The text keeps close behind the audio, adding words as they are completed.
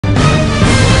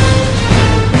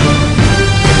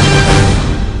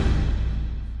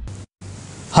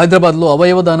హైదరాబాద్ లో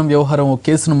అవయవదానం వ్యవహారం ఓ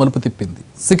కేసును మలుపు తిప్పింది.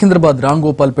 సికింద్రాబాద్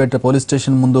రాంగోపాల్పేట పోలీస్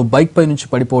స్టేషన్ ముందు బైక్ పై నుంచి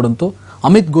పడిపోవడంతో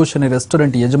అమిత్ ఘోష్ అనే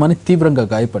రెస్టారెంట్ యజమాని తీవ్రంగా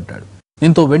గాయపడ్డాడు.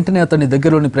 దీంతో వెంటనే అతన్ని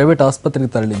దగ్గరలోని ప్రైవేట్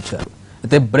ఆసుపత్రికి తరలించారు.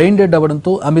 అయితే బ్రెయిన్ డెడ్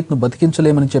అవడంతో అమిత్ ను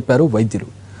బతికించలేమని చెప్పారు వైద్యులు.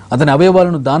 అతని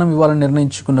అవయవాలను దానం ఇవ్వాలని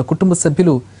నిర్ణయించుకున్న కుటుంబ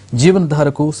సభ్యులు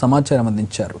జీవనధారకు సమాచారం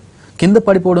అందించారు. కింద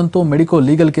పడిపోవడంతో మెడికో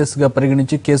లీగల్ కేసుగా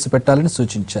పరిగణించి కేసు పెట్టాలని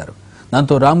సూచించారు.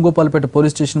 దాంతో రాంగోపాల్పేట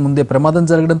పోలీస్ స్టేషన్ ముందే ప్రమాదం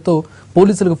జరగడంతో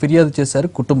పోలీసులకు ఫిర్యాదు చేశారు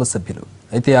కుటుంబ సభ్యులు.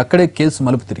 అయితే అక్కడే కేసు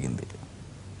మలుపు తిరిగింది.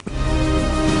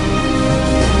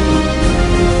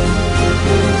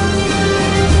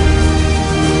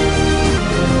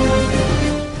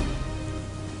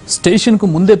 స్టేషన్ కు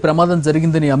ముందే ప్రమాదం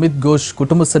జరిగిందని అమిత్ ఘోష్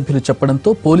కుటుంబ సభ్యులు చెప్పడంతో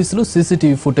పోలీసులు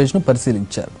సీసీటీవీ ఫుటేజ్ ను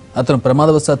పరిశీలించారు. అతను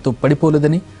ప్రమాదవశాత్తు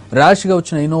పడిపోలేదని, ర్యాష్ గా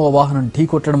వచ్చిన ఇన్నోవా వాహనం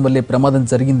ఢీకొట్టడం వల్లే ప్రమాదం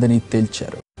జరిగిందని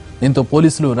తేల్చారు. దీంతో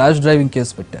పోలీసులు ర్యాష్ డ్రైవింగ్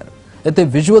కేసు పెట్టారు. అయితే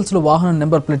విజువల్స్ లో వాహనం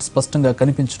నెంబర్ ప్లేట్ స్పష్టంగా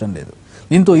కనిపించడం లేదు.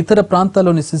 దీంతో ఇతర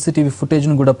ప్రాంతాల్లోని సీసీటీవీ ఫుటేజ్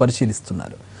ను కూడా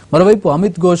పరిశీలిస్తున్నారు. మరోవైపు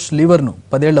అమిత్ ఘోష్ లీవర్ ను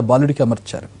 10 ఏళ్ల బాలుడికి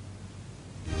అమర్చారు.